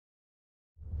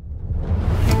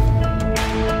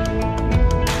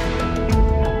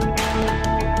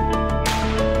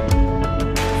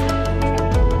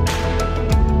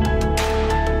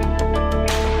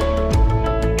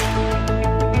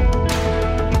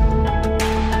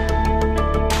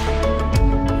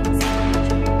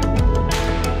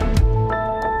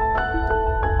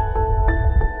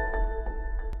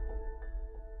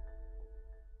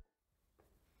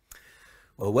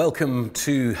welcome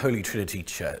to Holy Trinity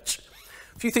Church.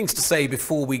 A few things to say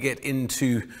before we get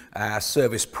into our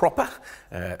service proper,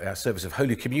 our service of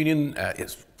Holy Communion.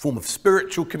 It's a form of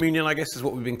spiritual communion, I guess, is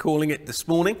what we've been calling it this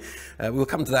morning. We'll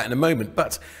come to that in a moment.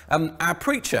 But our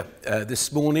preacher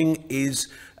this morning is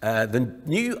the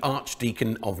new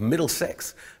Archdeacon of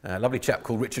Middlesex, a lovely chap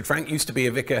called Richard Frank. Used to be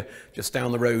a vicar just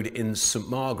down the road in St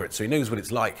Margaret, so he knows what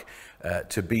it's like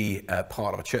to be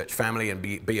part of a church family and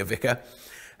be a vicar.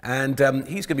 And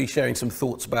he's going to be sharing some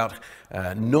thoughts about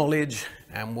knowledge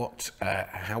and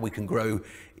how we can grow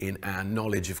in our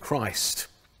knowledge of Christ.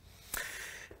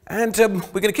 And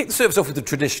we're going to kick the service off with a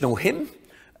traditional hymn,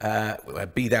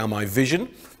 Be Thou My Vision.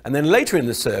 And then later in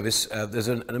the service, there's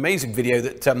an amazing video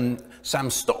that Sam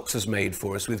Stocks has made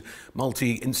for us with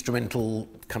multi-instrumental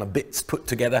kind of bits put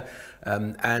together.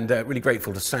 And really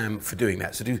grateful to Sam for doing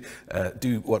that. So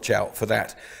do watch out for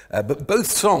that. But both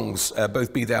songs,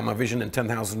 both Be Thou My Vision and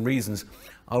 10,000 Reasons,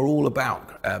 are all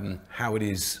about how it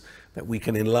is that we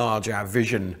can enlarge our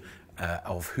vision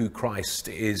of who Christ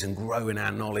is and grow in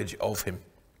our knowledge of him.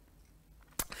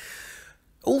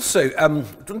 Also,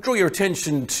 draw your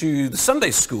attention to the Sunday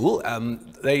school.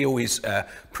 They always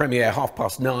premiere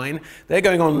 9:30. They're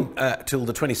going on till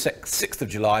the 26th of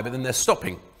July, but then they're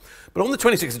stopping. But on the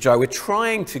 26th of July, we're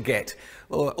trying to get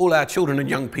all our children and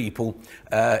young people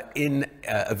in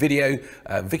a video.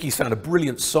 Vicky's found a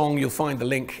brilliant song. You'll find the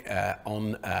link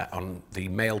on the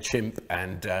MailChimp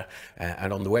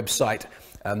and on the website.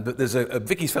 But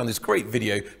Vicky's found this great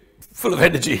video full of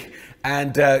energy,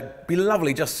 and be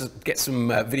lovely just to get some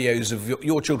videos of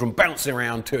your children bouncing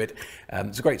around to it.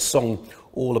 It's a great song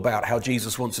all about how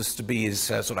Jesus wants us to be his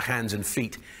sort of hands and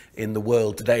feet in the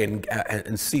world today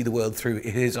and see the world through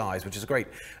his eyes, which is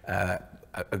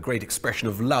a great expression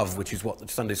of love, which is what the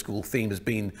Sunday school theme has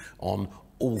been on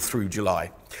all through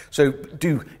July. So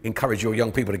do encourage your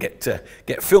young people to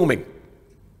get filming.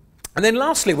 And then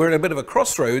lastly, we're at a bit of a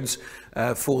crossroads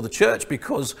for the church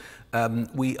because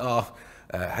we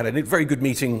had a very good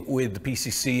meeting with the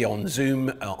PCC on Zoom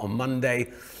on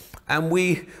Monday, and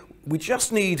we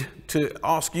just need to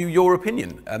ask you your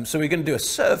opinion. So we're going to do a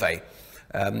survey.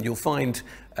 You'll find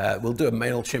we'll do a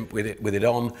MailChimp with it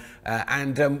on,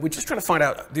 and we're just trying to find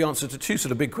out the answer to two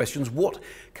sort of big questions. What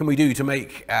can we do to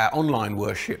make our online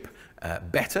worship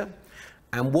better,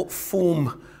 and what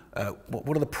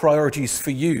are the priorities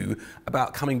for you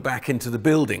about coming back into the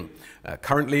building?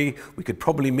 Currently, we could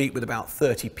probably meet with about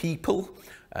 30 people.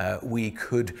 We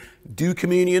could do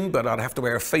communion, but I'd have to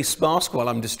wear a face mask while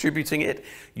I'm distributing it.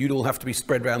 You'd all have to be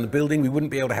spread around the building. We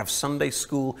wouldn't be able to have Sunday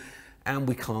school, and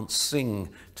we can't sing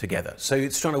together. So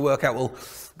it's trying to work out, well,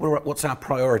 what's our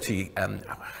priority?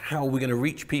 How are we going to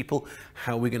reach people?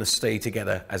 How are we going to stay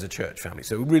together as a church family?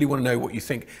 So we really want to know what you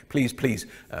think. Please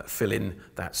fill in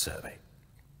that survey.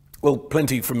 Well,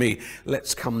 plenty from me.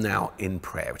 Let's come now in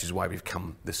prayer, which is why we've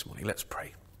come this morning. Let's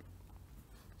pray.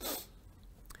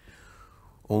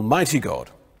 Almighty God,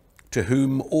 to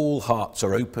whom all hearts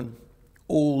are open,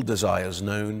 all desires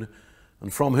known,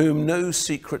 and from whom no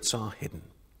secrets are hidden,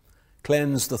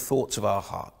 cleanse the thoughts of our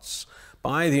hearts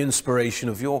by the inspiration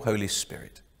of your Holy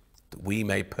Spirit, that we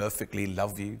may perfectly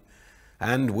love you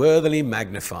and worthily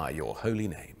magnify your holy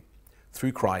name,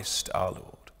 through Christ our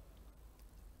Lord.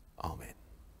 Amen.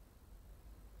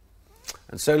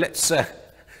 And so let's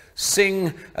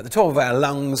sing at the top of our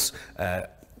lungs,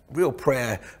 real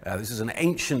prayer. This is an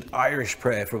ancient Irish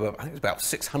prayer from, I think it's about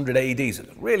 600 AD. So it's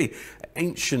a really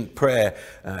ancient prayer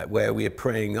where we are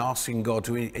praying, asking God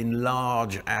to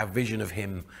enlarge our vision of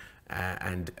him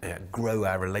and grow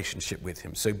our relationship with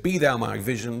him. So be thou my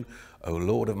vision, O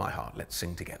Lord of my heart. Let's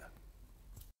sing together.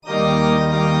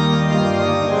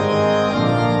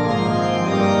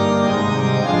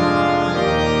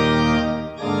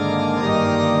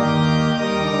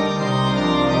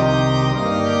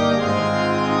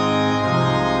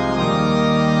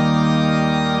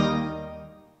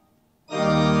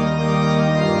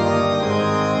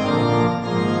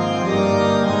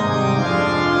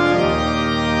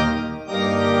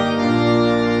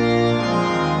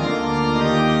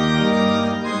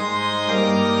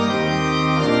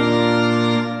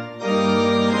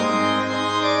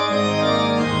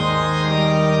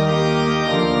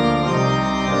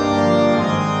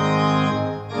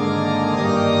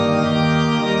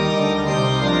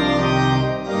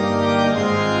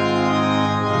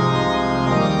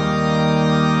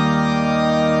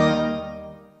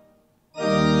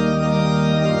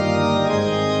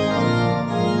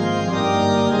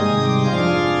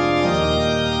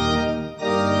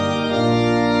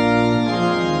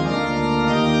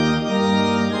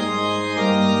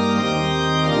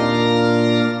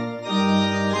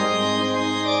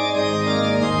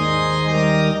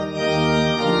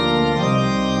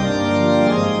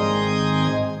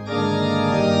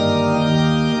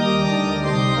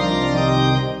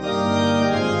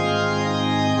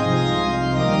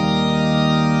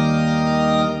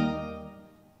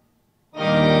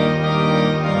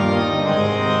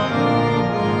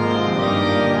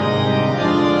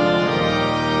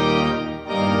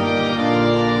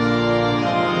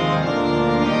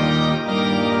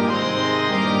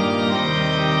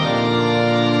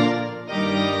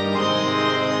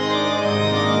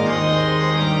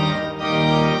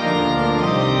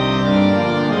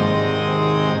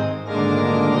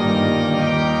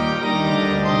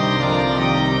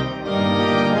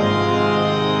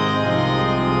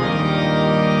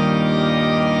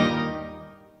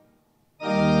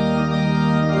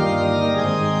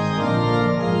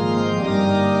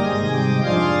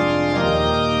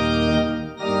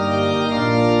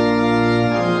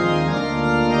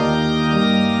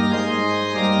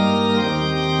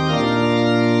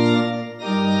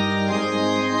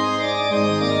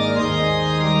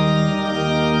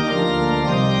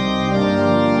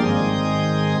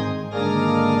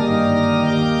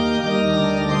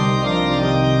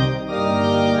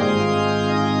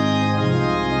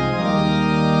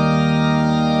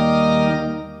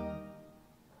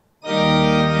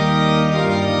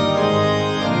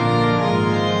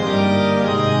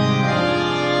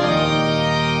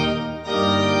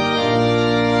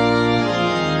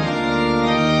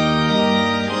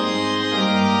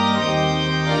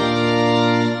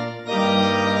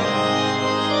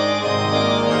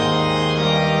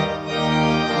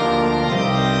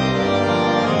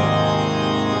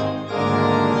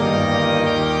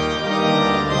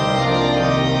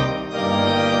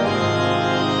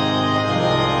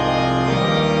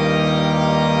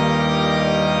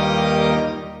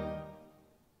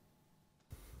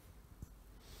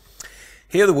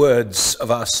 Hear the words of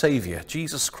our Saviour,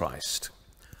 Jesus Christ.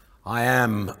 I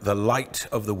am the light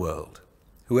of the world.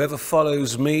 Whoever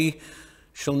follows me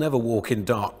shall never walk in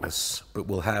darkness, but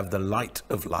will have the light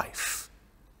of life.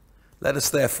 Let us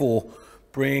therefore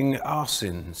bring our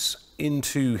sins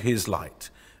into his light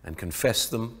and confess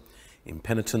them in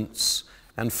penitence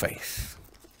and faith.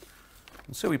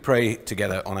 And so we pray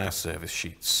together on our service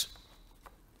sheets.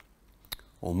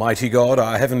 Almighty God,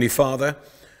 our Heavenly Father,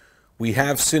 we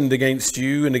have sinned against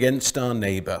you and against our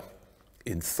neighbour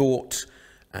in thought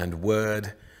and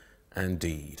word and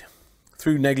deed,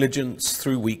 through negligence,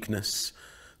 through weakness,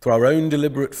 through our own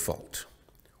deliberate fault.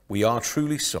 We are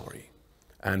truly sorry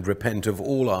and repent of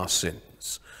all our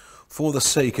sins for the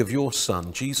sake of your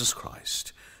Son, Jesus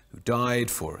Christ, who died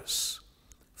for us.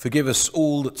 Forgive us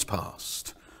all that's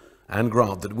past and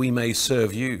grant that we may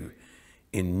serve you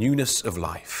in newness of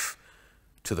life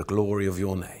to the glory of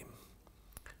your name.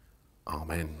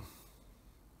 Amen.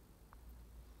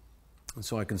 And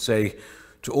so I can say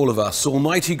to all of us,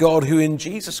 Almighty God, who in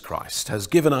Jesus Christ has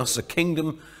given us a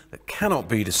kingdom that cannot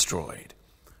be destroyed,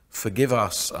 forgive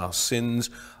us our sins,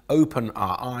 open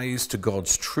our eyes to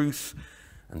God's truth,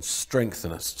 and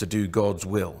strengthen us to do God's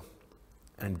will,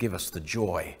 and give us the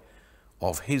joy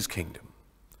of his kingdom.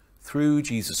 Through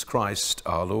Jesus Christ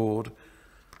our Lord.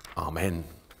 Amen.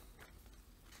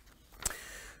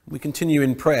 We continue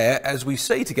in prayer as we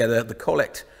say together the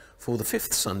collect for the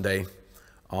fifth Sunday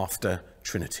after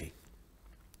Trinity.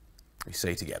 We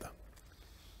say together,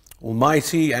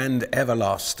 Almighty and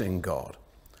everlasting God,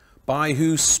 by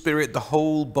whose Spirit the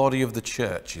whole body of the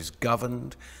Church is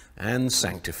governed and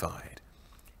sanctified,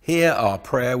 hear our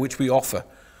prayer which we offer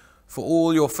for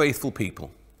all your faithful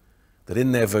people, that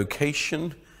in their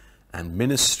vocation and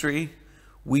ministry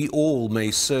we all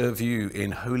may serve you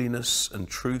in holiness and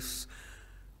truth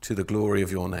to the glory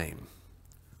of your name.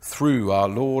 Through our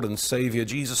Lord and Saviour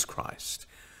Jesus Christ,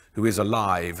 who is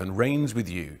alive and reigns with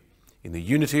you in the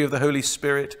unity of the Holy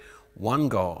Spirit, one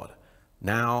God,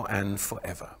 now and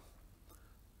forever.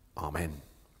 Amen.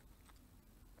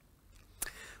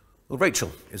 Well,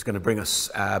 Rachel is going to bring us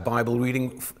our Bible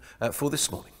reading for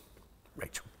this morning.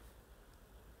 Rachel.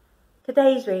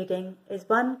 Today's reading is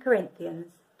 1 Corinthians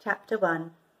chapter 1,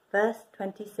 verse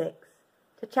 26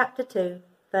 to chapter 2,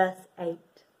 verse 8.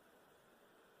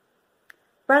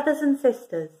 Brothers and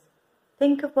sisters,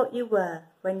 think of what you were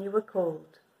when you were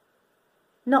called.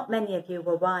 Not many of you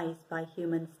were wise by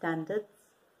human standards.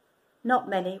 Not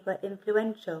many were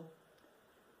influential.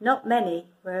 Not many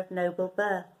were of noble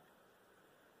birth.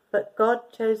 But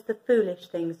God chose the foolish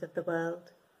things of the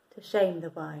world to shame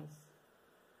the wise.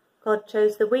 God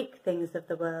chose the weak things of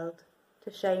the world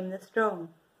to shame the strong.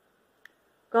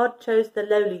 God chose the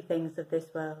lowly things of this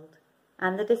world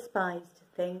and the despised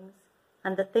things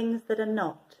and the things that are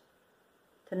not,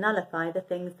 to nullify the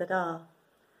things that are,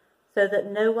 so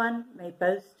that no one may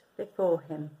boast before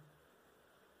him.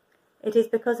 It is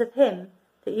because of him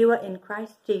that you are in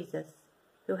Christ Jesus,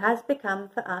 who has become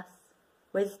for us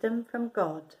wisdom from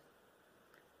God,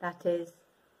 that is,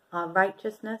 our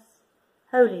righteousness,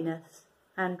 holiness,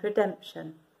 and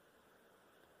redemption.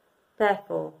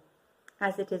 Therefore,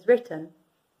 as it is written,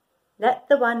 let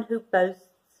the one who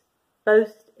boasts,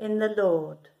 boast in the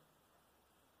Lord.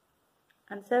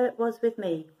 And so it was with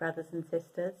me, brothers and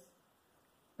sisters.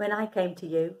 When I came to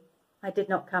you, I did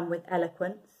not come with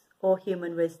eloquence or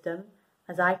human wisdom,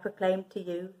 as I proclaimed to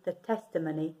you the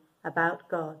testimony about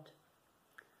God.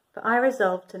 For I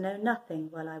resolved to know nothing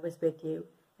while I was with you,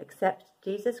 except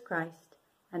Jesus Christ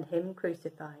and him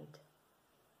crucified.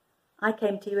 I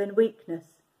came to you in weakness,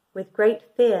 with great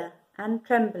fear and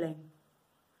trembling.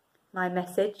 My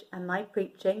message and my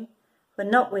preaching were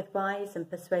not with wise and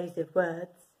persuasive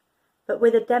words, but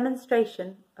with a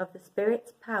demonstration of the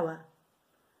Spirit's power,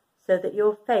 so that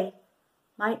your faith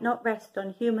might not rest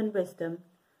on human wisdom,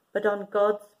 but on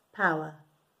God's power.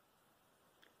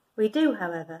 We do,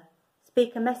 however,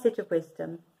 speak a message of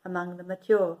wisdom among the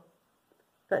mature,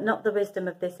 but not the wisdom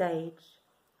of this age,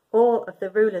 or of the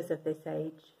rulers of this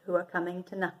age, who are coming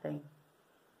to nothing.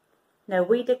 No,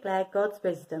 we declare God's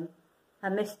wisdom, a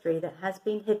mystery that has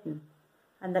been hidden,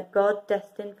 and that God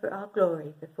destined for our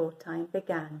glory before time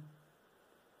began.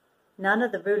 None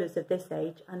of the rulers of this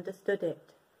age understood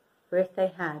it, for if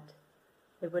they had,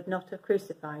 they would not have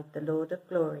crucified the Lord of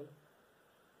glory.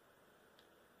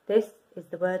 This is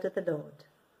the word of the Lord.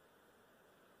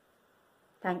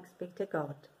 Thanks be to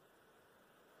God.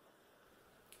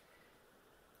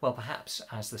 Well, perhaps,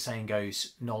 as the saying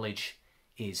goes, knowledge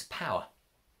is power,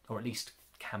 or at least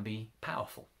can be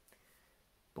powerful.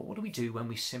 But what do we do when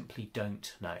we simply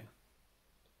don't know?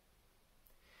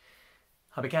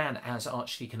 I began as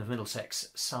Archdeacon of Middlesex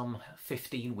some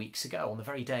 15 weeks ago, on the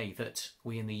very day that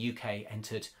we in the UK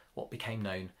entered what became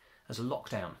known as a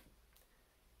lockdown.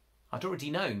 I'd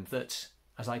already known that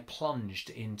as I plunged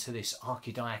into this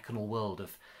archidiaconal world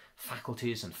of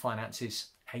faculties and finances,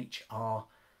 HR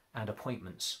and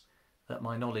appointments, that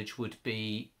my knowledge would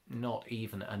be not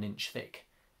even an inch thick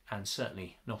and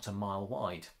certainly not a mile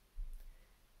wide.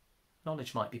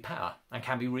 Knowledge might be power and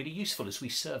can be really useful as we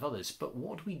serve others, but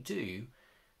what do we do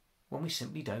when we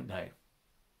simply don't know?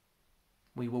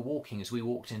 We were walking, as we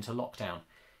walked into lockdown,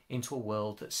 into a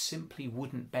world that simply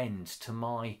wouldn't bend to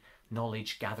my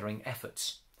knowledge gathering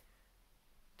efforts.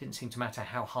 It didn't seem to matter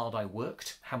how hard I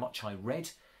worked, how much I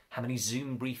read, how many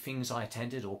Zoom briefings I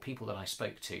attended or people that I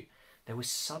spoke to. There was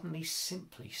suddenly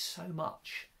simply so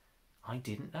much I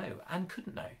didn't know and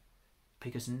couldn't know,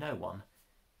 because no one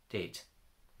did.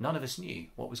 None of us knew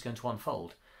what was going to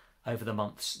unfold over the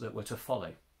months that were to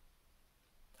follow.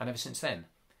 And ever since then,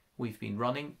 we've been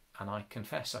running, and I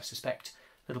confess, I suspect,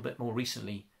 a little bit more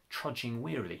recently, trudging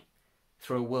wearily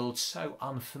through a world so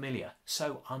unfamiliar,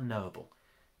 so unknowable,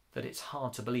 that it's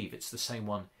hard to believe it's the same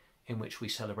one in which we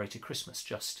celebrated Christmas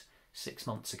just 6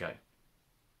 months ago.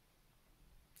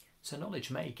 So knowledge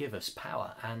may give us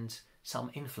power and some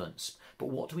influence, but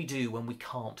what do we do when we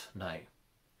can't know?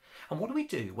 And what do we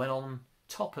do when on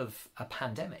top of a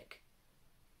pandemic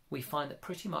we find that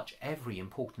pretty much every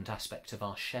important aspect of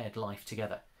our shared life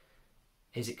together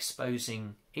is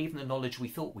exposing even the knowledge we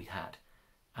thought we had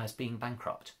as being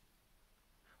bankrupt?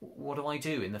 What do I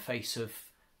do in the face of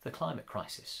the climate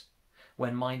crisis,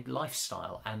 when my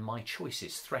lifestyle and my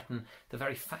choices threaten the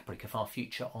very fabric of our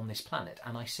future on this planet,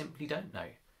 and I simply don't know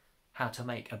how to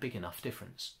make a big enough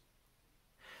difference?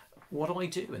 What do I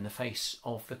do in the face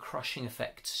of the crushing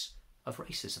effects of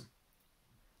racism,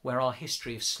 where our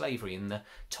history of slavery and the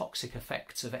toxic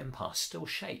effects of empire still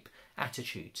shape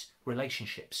attitudes,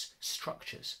 relationships,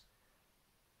 structures,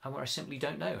 and where I simply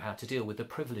don't know how to deal with the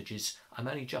privileges I'm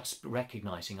only just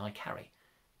recognising I carry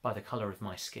by the colour of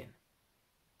my skin?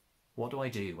 What do I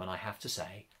do when I have to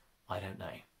say, I don't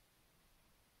know?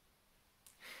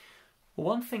 Well,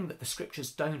 one thing that the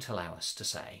scriptures don't allow us to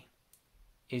say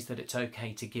is that it's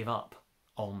okay to give up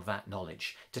on that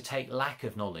knowledge, to take lack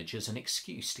of knowledge as an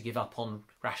excuse to give up on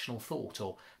rational thought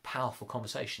or powerful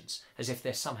conversations, as if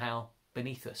they're somehow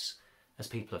beneath us as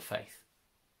people of faith.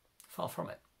 Far from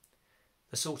it.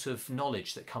 The sort of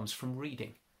knowledge that comes from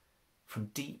reading,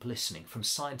 from deep listening, from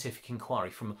scientific inquiry,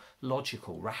 from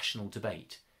logical, rational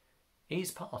debate,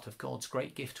 is part of God's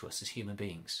great gift to us as human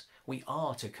beings. We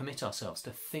are to commit ourselves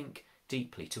to think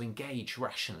deeply, to engage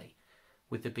rationally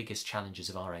with the biggest challenges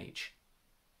of our age.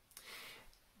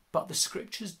 But the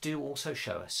scriptures do also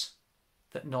show us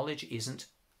that knowledge isn't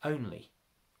only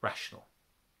rational,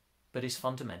 but is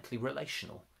fundamentally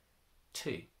relational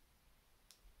too.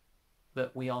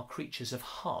 That we are creatures of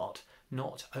heart,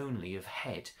 not only of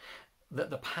head. That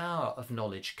the power of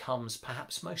knowledge comes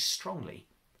perhaps most strongly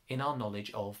in our knowledge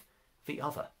of the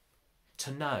other,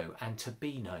 to know and to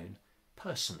be known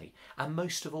personally, and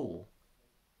most of all,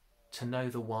 to know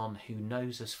the one who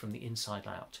knows us from the inside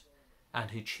out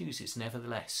and who chooses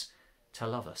nevertheless to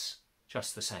love us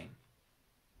just the same.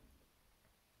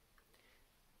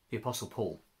 The Apostle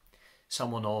Paul,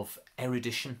 someone of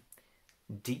erudition,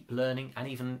 deep learning, and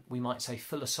even, we might say,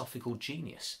 philosophical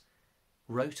genius,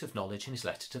 wrote of knowledge in his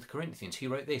letter to the Corinthians. He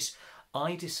wrote this: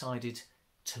 I decided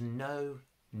to know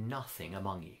nothing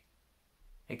among you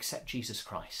except Jesus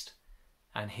Christ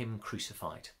and him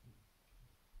crucified.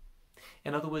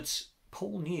 In other words,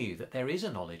 Paul knew that there is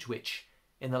a knowledge which,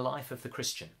 in the life of the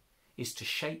Christian, is to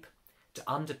shape, to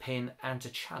underpin and to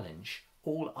challenge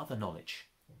all other knowledge.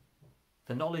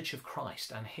 The knowledge of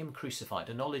Christ and him crucified,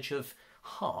 a knowledge of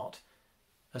heart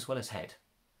as well as head.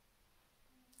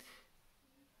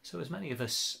 So as many of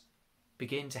us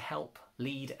begin to help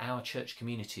lead our church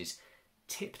communities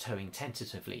tiptoeing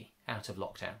tentatively out of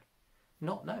lockdown,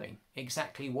 not knowing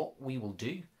exactly what we will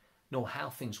do nor how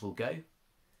things will go,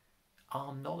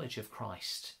 our knowledge of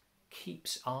Christ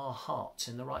keeps our hearts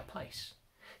in the right place,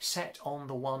 set on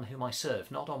the one whom I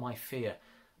serve, not on my fear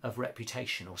of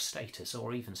reputation or status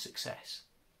or even success.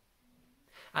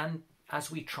 And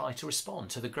as we try to respond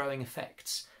to the growing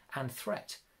effects and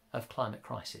threat of climate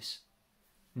crisis,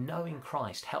 knowing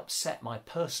Christ helps set my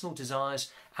personal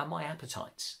desires and my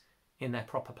appetites in their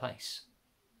proper place.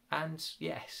 And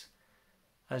yes,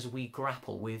 as we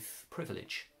grapple with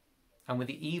privilege and with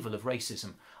the evil of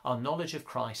racism, our knowledge of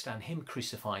Christ and him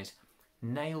crucified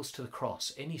nails to the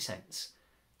cross any sense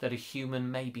that a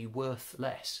human may be worth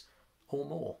less or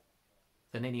more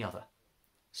than any other,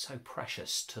 so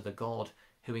precious to the God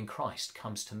who in Christ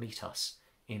comes to meet us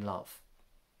in love.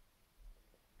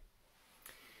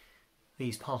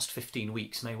 these past 15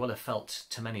 weeks may well have felt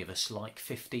to many of us like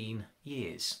 15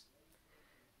 years.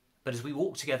 But as we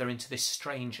walk together into this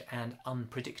strange and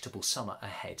unpredictable summer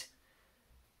ahead,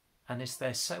 and as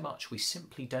there's so much we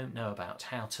simply don't know about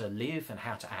how to live and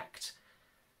how to act,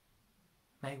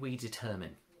 may we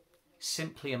determine,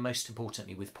 simply and most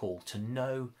importantly with Paul, to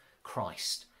know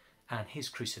Christ and his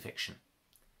crucifixion.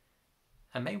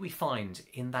 And may we find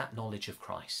in that knowledge of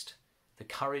Christ the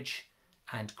courage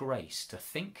and grace to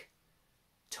think,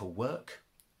 to work,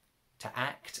 to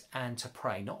act and to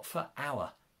pray, not for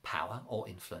our power or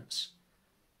influence,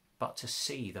 but to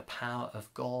see the power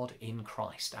of God in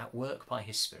Christ at work by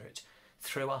his Spirit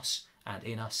through us and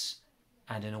in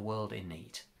a world in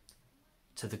need,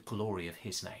 to the glory of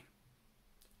his name.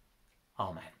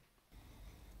 Amen.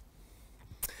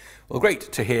 Well,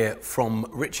 great to hear from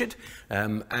Richard.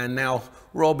 And now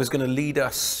Rob is going to lead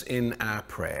us in our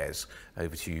prayers.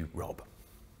 Over to you, Rob.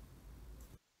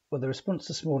 Well, the response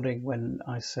this morning when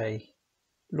I say,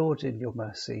 Lord, in your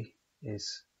mercy,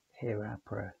 is hear our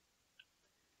prayer.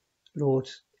 Lord,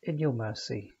 in your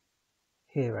mercy,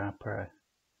 hear our prayer.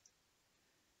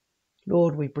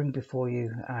 Lord, we bring before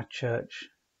you our church,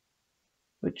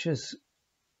 which has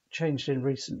changed in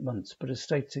recent months, but has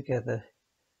stayed together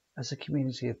as a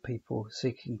community of people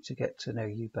seeking to get to know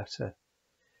you better.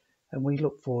 And we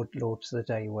look forward, Lord, to the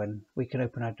day when we can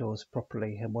open our doors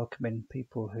properly and welcome in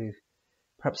people who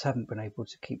perhaps haven't been able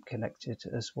to keep connected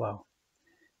as well.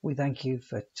 We thank you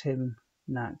for Tim,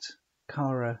 Nat,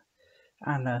 Cara,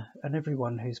 Anna, and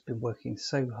everyone who's been working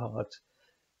so hard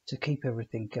to keep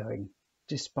everything going,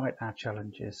 despite our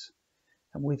challenges.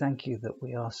 And we thank you that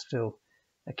we are still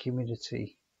a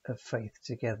community of faith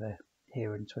together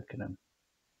here in Twickenham.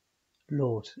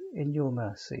 Lord, in your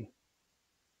mercy,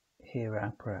 hear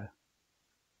our prayer.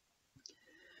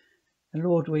 And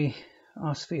Lord, we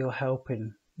ask for your help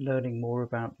in learning more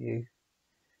about you.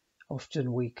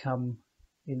 Often we come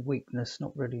in weakness,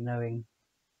 not really knowing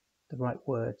the right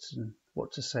words and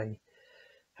what to say,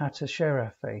 how to share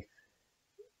our faith.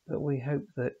 But we hope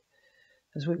that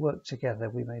as we work together,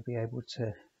 we may be able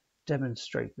to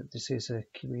demonstrate that this is a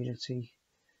community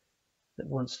that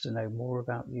wants to know more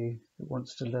about you, that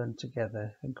wants to learn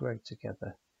together and grow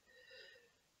together.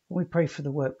 And we pray for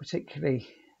the work, particularly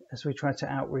as we try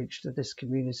to outreach to this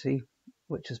community,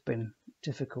 which has been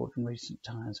difficult in recent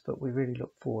times, but we really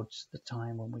look forward to the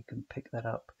time when we can pick that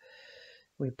up.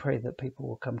 We pray that people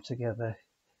will come together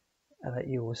and that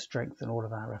you will strengthen all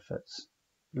of our efforts.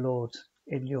 Lord,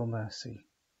 in your mercy,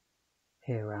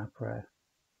 hear our prayer.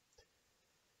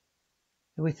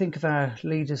 And we think of our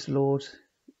leaders, Lord,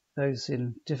 those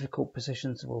in difficult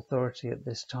positions of authority at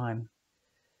this time,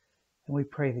 and we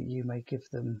pray that you may give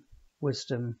them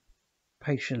wisdom,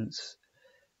 patience,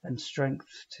 and strength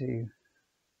to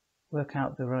work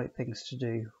out the right things to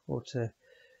do or to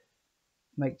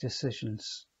make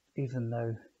decisions, even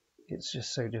though it's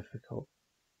just so difficult.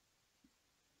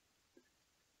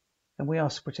 And we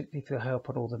ask particularly for your help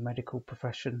on all the medical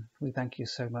profession. We thank you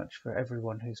so much for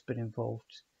everyone who's been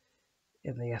involved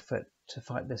in the effort to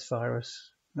fight this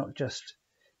virus, not just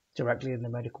directly in the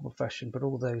medical profession, but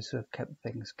all those who have kept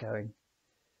things going.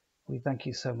 We thank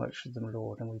you so much for them,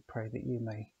 Lord, and we pray that you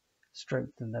may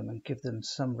strengthen them and give them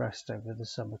some rest over the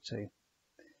summer too.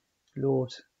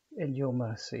 Lord, in your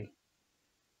mercy,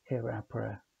 hear our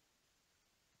prayer.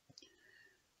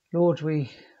 Lord,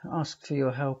 we ask for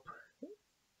your help,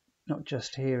 not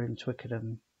just here in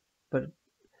Twickenham, but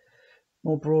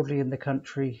more broadly in the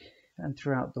country and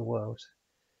throughout the world.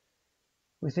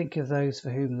 We think of those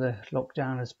for whom the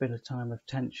lockdown has been a time of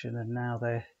tension, and now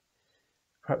they're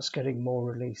perhaps getting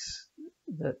more release,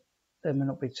 that there may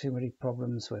not be too many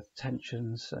problems with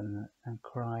tensions and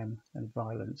crime and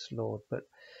violence, Lord, but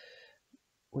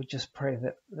we just pray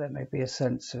that there may be a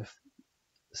sense of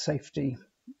safety,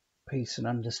 peace and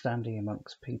understanding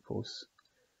amongst peoples.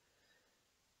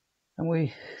 And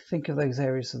we think of those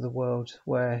areas of the world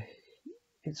where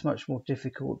it's much more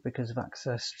difficult because of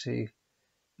access to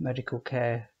medical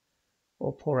care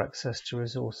or poor access to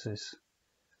resources.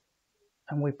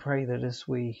 And we pray that as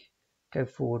we go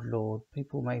forward, Lord,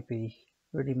 people may be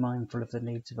really mindful of the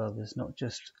needs of others, not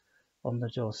just on the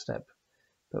doorstep,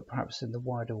 but perhaps in the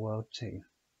wider world too.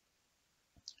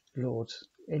 Lord,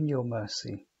 in your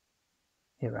mercy,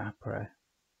 hear our prayer.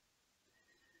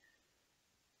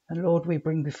 And Lord, we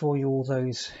bring before you all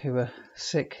those who are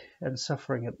sick and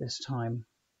suffering at this time,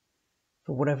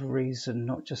 for whatever reason,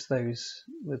 not just those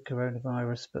with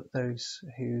coronavirus, but those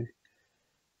who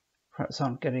perhaps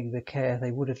aren't getting the care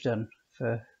they would have done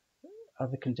for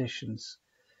other conditions.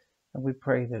 And we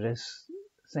pray that as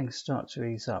things start to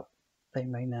ease up, they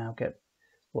may now get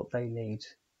what they need.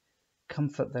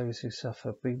 comfort those who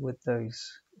suffer, be with those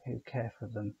who care for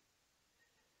them.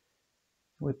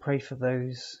 We pray for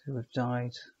those who have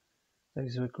died,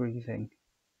 those who are grieving,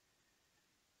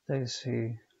 those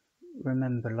who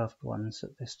remember loved ones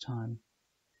at this time.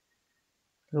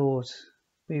 Lord,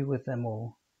 be with them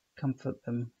all, comfort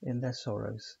them in their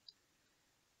sorrows,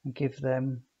 and give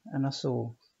them and us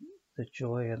all the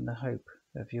joy and the hope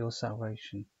of your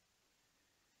salvation.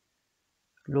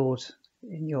 Lord,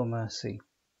 in your mercy,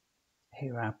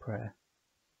 hear our prayer.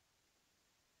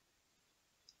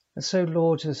 And so,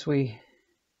 Lord, as we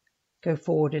go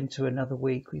forward into another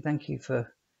week, we thank you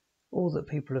for all that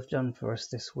people have done for us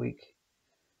this week.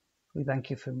 We thank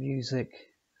you for music,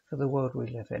 for the world we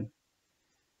live in.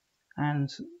 And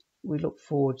we look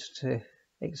forward to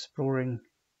exploring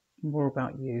more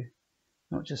about you,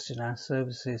 not just in our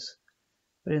services,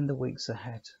 but in the weeks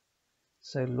ahead.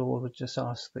 So, Lord, we just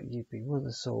ask that you be with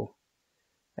us all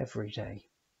every day.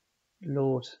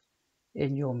 Lord,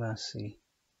 in your mercy,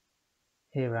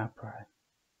 hear our prayer.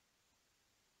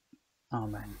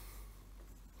 Amen.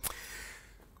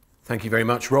 Thank you very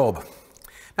much, Rob.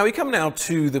 Now we come now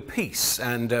to the peace,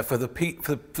 and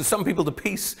for some people the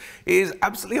peace is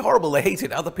absolutely horrible. They hate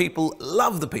it. Other people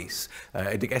love the peace.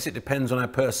 I guess it depends on our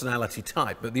personality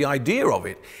type. But the idea of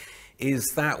it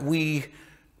is that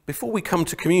before we come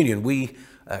to communion, we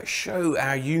show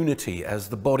our unity as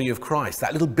the body of Christ.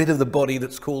 That little bit of the body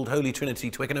that's called Holy Trinity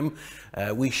Twickenham.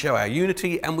 We show our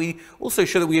unity, and we also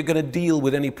show that we are going to deal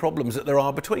with any problems that there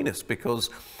are between us, because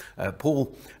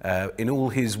Paul, in all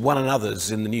his one another's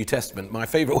in the New Testament, my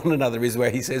favourite one another is where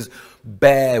he says,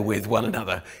 bear with one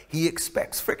another. He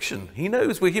expects friction. He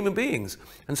knows we're human beings.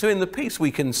 And so in the peace we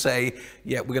can say,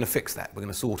 yeah, we're going to fix that. We're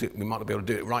going to sort it. We might not be able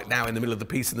to do it right now in the middle of the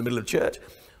peace in the middle of church,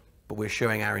 but we're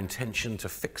showing our intention to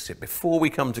fix it before we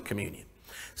come to communion.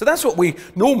 So that's what we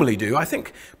normally do. I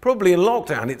think probably in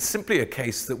lockdown, it's simply a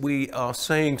case that we are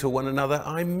saying to one another,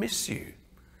 I miss you.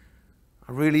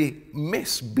 I really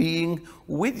miss being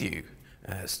with you,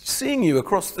 seeing you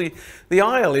across the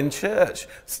aisle in church,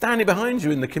 standing behind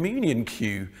you in the communion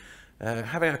queue,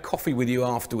 having a coffee with you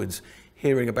afterwards,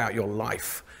 hearing about your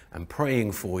life and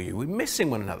praying for you. We're missing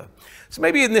one another. So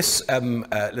maybe in this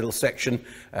little section,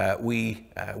 we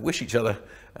wish each other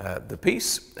the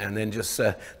peace, and then just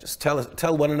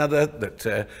tell one another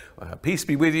that peace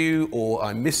be with you, or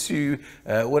I miss you,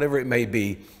 whatever it may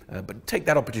be. But take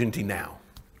that opportunity now.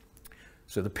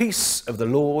 So the peace of the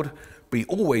Lord be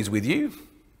always with you,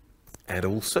 and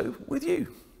also with you.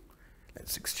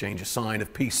 Let's exchange a sign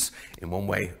of peace in one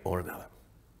way or another.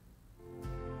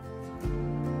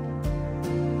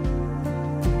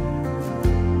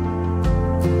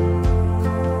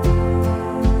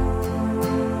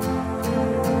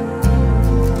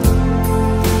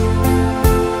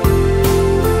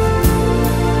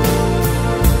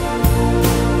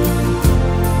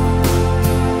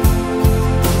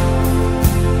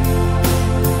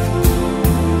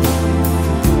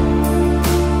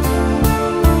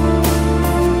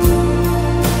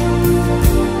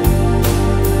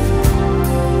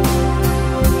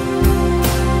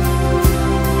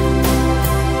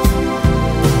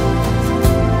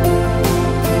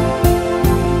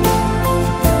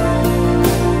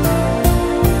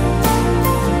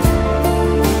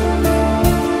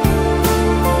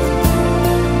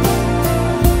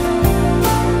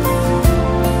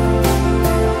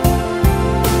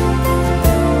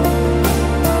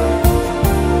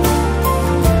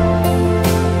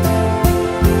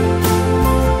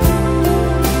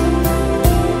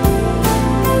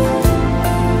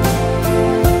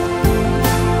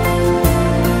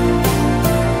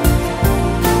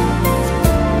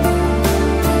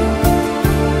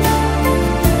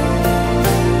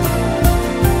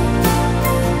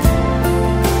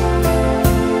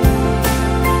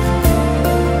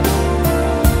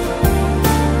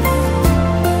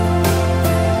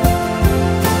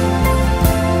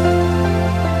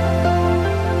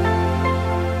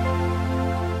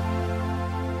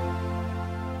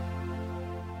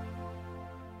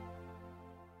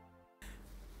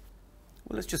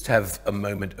 Well, let's just have a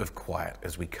moment of quiet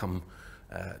as we come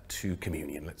to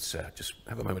communion. Let's just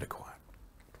have a moment of quiet.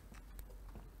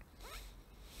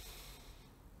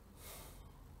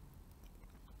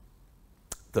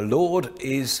 The Lord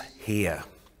is here.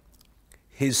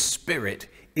 His Spirit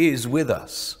is with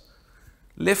us.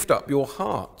 Lift up your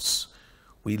hearts.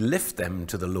 We lift them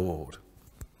to the Lord.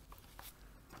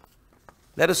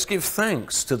 Let us give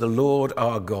thanks to the Lord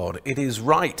our God. It is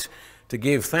right to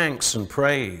give thanks and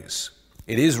praise.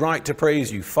 It is right to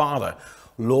praise you, Father,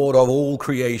 Lord of all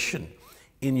creation.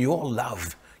 In your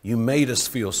love, you made us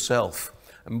for yourself.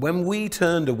 And when we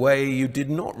turned away, you did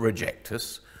not reject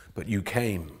us, but you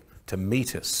came to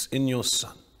meet us in your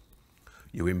Son.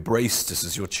 You embraced us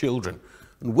as your children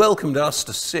and welcomed us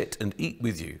to sit and eat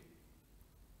with you.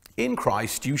 In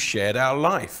Christ you shared our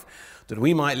life, that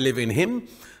we might live in him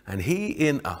and he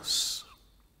in us.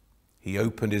 He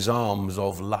opened his arms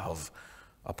of love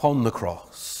upon the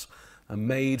cross and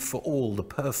made for all the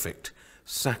perfect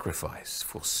sacrifice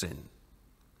for sin.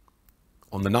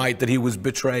 On the night that he was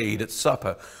betrayed at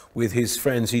supper with his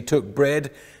friends, he took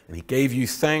bread and he gave you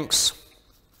thanks.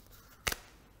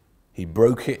 He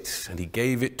broke it and he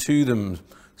gave it to them,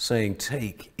 saying,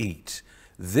 "Take, eat.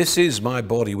 This is my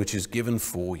body which is given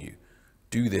for you.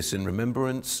 Do this in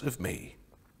remembrance of me."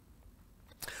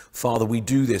 Father, we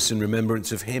do this in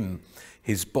remembrance of him.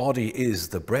 His body is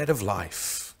the bread of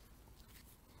life.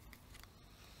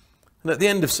 And at the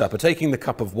end of supper, taking the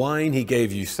cup of wine, he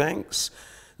gave you thanks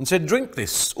and said, "Drink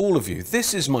this, all of you.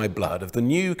 This is my blood of the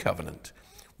new covenant,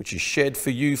 which is shed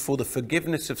for you for the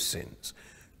forgiveness of sins.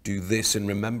 Do this in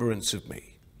remembrance of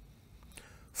me."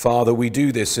 Father, we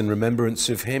do this in remembrance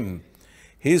of him.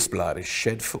 His blood is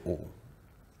shed for all.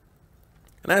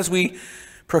 And as we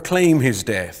proclaim his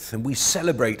death and we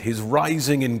celebrate his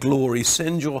rising in glory,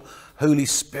 send your Holy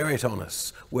Spirit on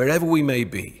us, wherever we may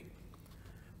be,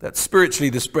 that spiritually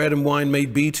this bread and wine may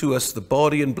be to us the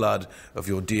body and blood of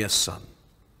your dear Son.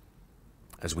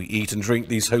 As we eat and drink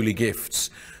these holy gifts,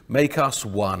 make us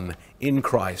one in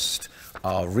Christ,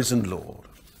 our risen Lord.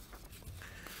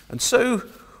 And so,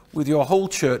 with your whole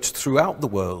church throughout the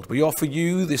world, we offer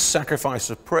you this sacrifice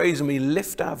of praise and we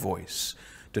lift our voice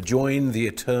to join the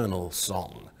eternal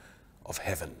song of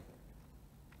heaven.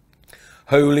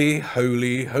 Holy,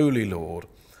 holy, holy Lord,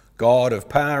 God of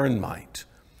power and might,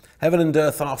 heaven and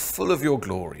earth are full of your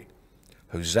glory.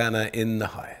 Hosanna in the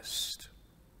highest.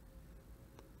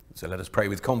 So let us pray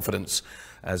with confidence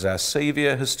as our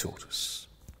Saviour has taught us.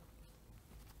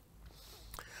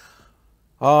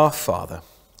 Our Father,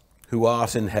 who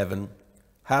art in heaven,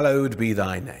 hallowed be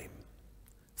thy name.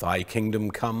 Thy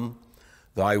kingdom come,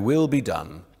 thy will be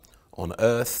done, on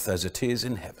earth as it is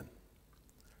in heaven.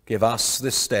 Give us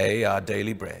this day our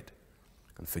daily bread,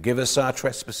 and forgive us our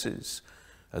trespasses,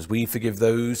 as we forgive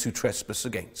those who trespass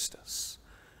against us.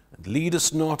 And lead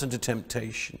us not into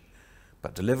temptation,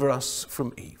 but deliver us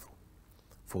from evil.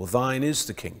 For thine is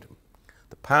the kingdom,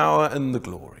 the power and the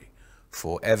glory,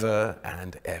 for ever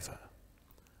and ever.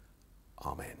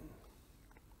 Amen.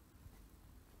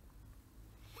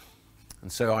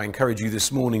 And so I encourage you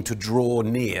this morning to draw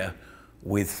near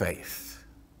with faith.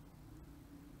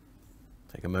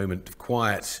 Take a moment of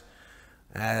quiet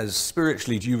as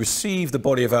spiritually you receive the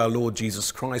body of our Lord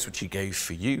Jesus Christ, which he gave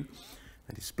for you,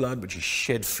 and his blood, which he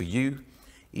shed for you,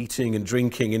 eating and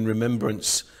drinking in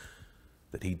remembrance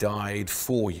that he died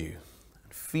for you,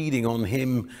 and feeding on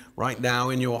him right now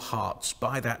in your hearts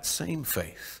by that same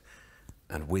faith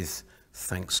and with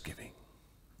thanksgiving.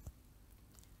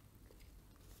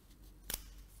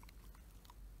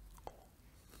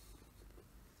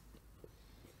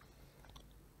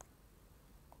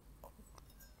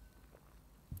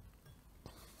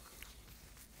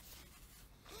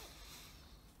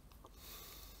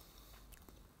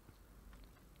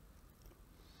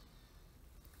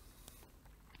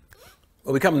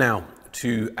 Well, we come now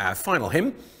to our final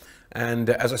hymn,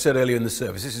 and as I said earlier in the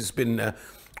service, this has been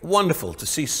wonderful to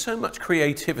see so much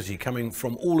creativity coming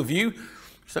from all of you,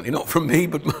 certainly not from me,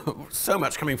 but so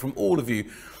much coming from all of you,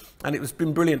 and it's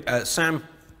been brilliant. Sam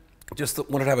just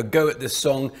wanted to have a go at this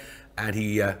song, and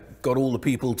he got all the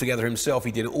people together himself.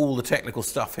 He did all the technical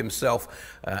stuff himself,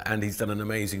 and he's done an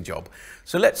amazing job.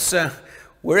 So let's,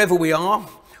 wherever we are,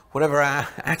 whatever our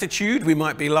attitude, we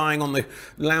might be lying on the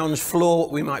lounge floor,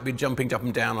 we might be jumping up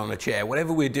and down on a chair.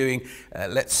 Whatever we're doing,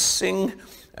 let's sing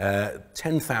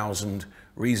 10,000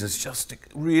 Reasons, just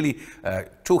really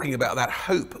talking about that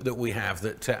hope that we have,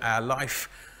 that our life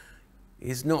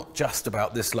is not just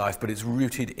about this life, but it's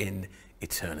rooted in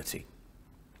eternity.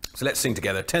 So let's sing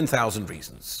together 10,000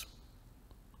 Reasons.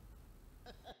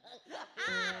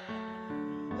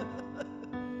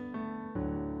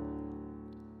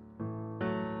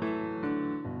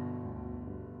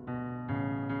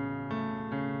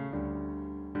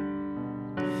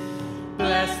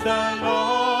 Bless the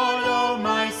Lord, oh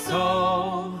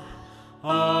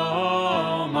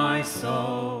my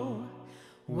soul,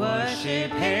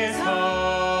 worship his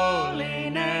holy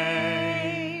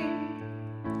name.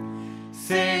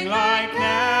 Sing like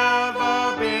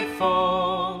never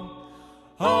before,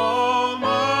 oh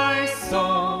my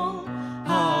soul,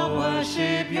 I'll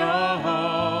worship your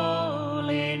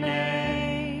holy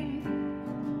name.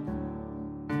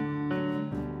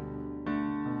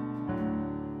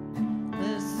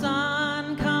 The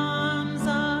sun comes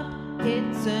up,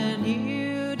 it's a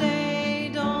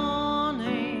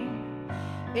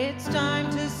It's time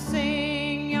to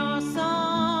sing your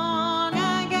song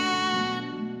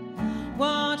again.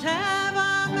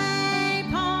 Whatever may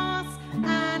pass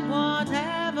and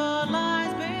whatever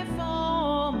lies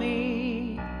before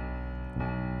me,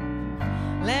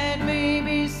 let me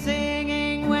be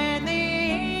singing when the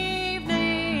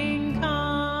evening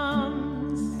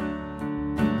comes.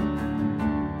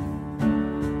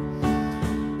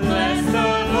 Bless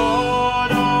the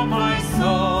Lord, oh my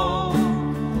soul,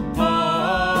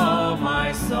 oh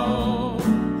my soul.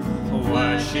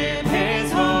 Worship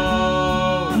His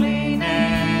holy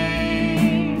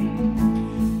name.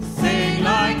 Sing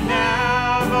like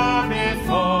never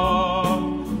before,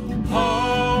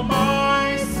 oh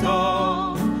my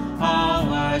soul. I'll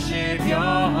worship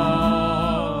Your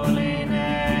holy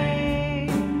name.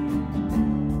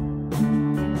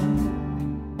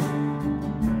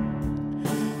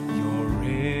 You're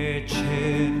rich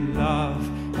in love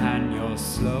and you're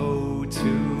slow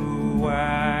to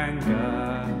anger.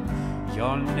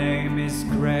 Your name is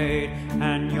great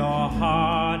and your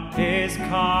heart is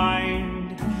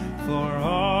kind. For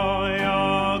all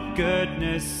your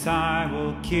goodness I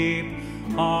will keep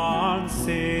on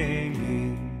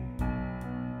singing.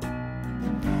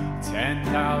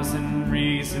 10,000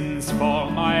 reasons for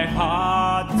my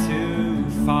heart to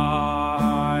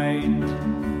find.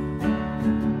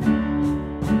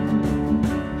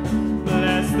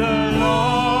 Bless the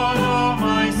Lord, oh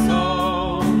my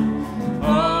soul,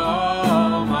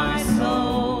 oh my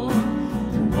soul.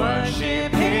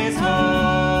 Worship His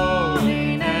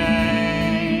holy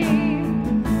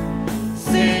name.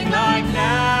 Sing like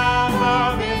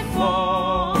never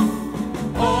before,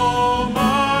 oh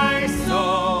my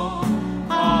soul.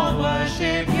 I'll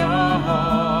worship Your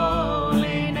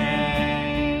holy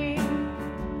name.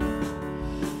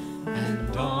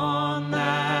 And on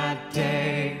that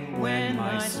day when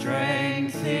my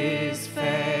strength is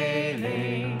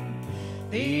failing,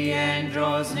 the end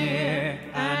draws near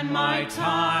and my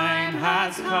time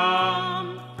has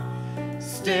come,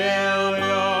 still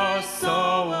Your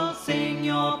soul will sing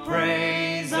Your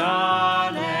praise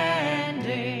unending.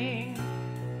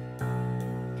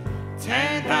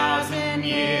 10,000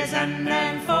 years and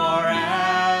then forevermore.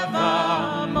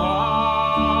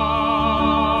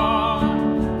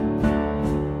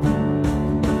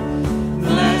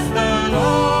 Bless the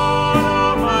Lord,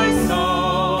 oh my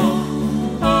soul,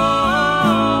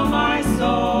 oh my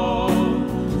soul.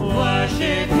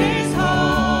 Worship His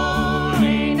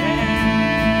holy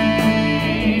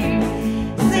name.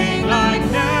 Sing like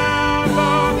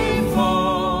never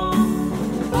before,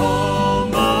 oh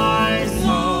my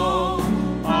soul.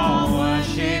 I'll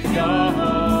worship Your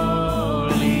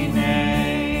holy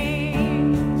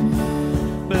name.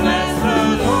 Bless the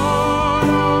Lord,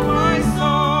 oh my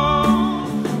soul,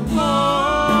 oh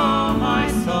my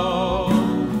soul.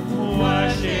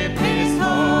 Worship His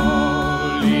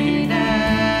holy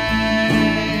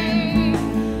name.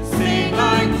 Sing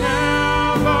like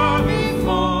never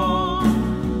before,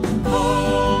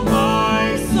 oh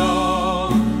my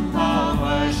soul. I'll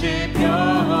worship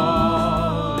Your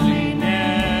holy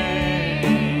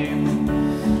name.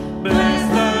 Bless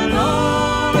the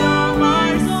Lord, oh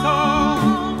my soul,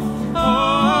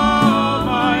 oh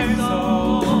my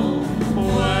soul.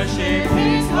 Worship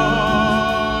His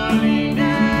holy name.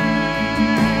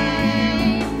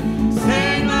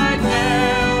 Sing like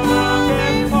never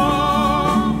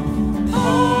before,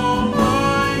 oh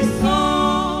my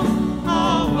soul.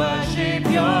 I'll worship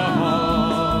Your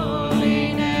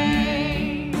holy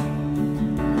name.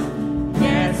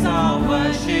 Yes, I'll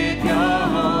worship Your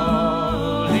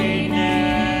holy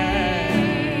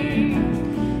name.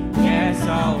 Yes,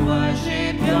 I'll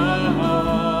worship Your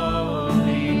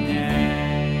holy name.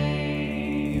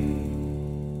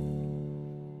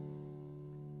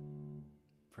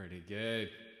 Pretty good.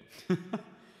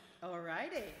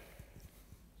 Alrighty.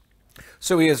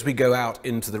 So as we go out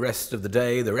into the rest of the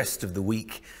day, the rest of the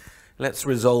week, let's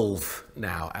resolve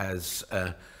now, as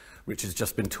Rich has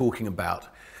just been talking about,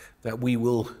 that we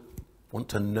will want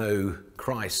to know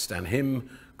Christ and Him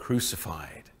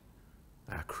crucified.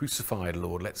 Our crucified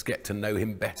Lord, let's get to know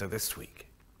Him better this week.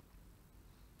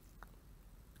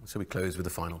 So we close with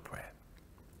a final prayer.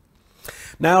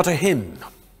 Now to Him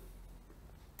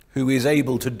who is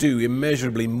able to do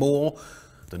immeasurably more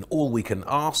than all we can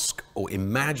ask or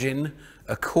imagine,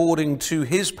 according to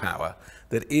His power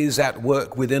that is at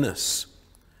work within us.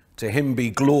 To Him be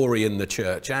glory in the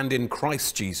church and in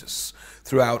Christ Jesus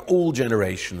throughout all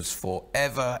generations,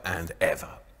 forever and ever.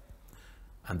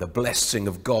 And the blessing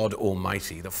of God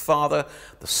Almighty, the Father,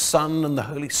 the Son, and the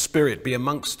Holy Spirit be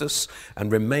amongst us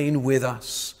and remain with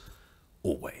us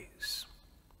always.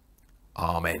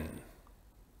 Amen.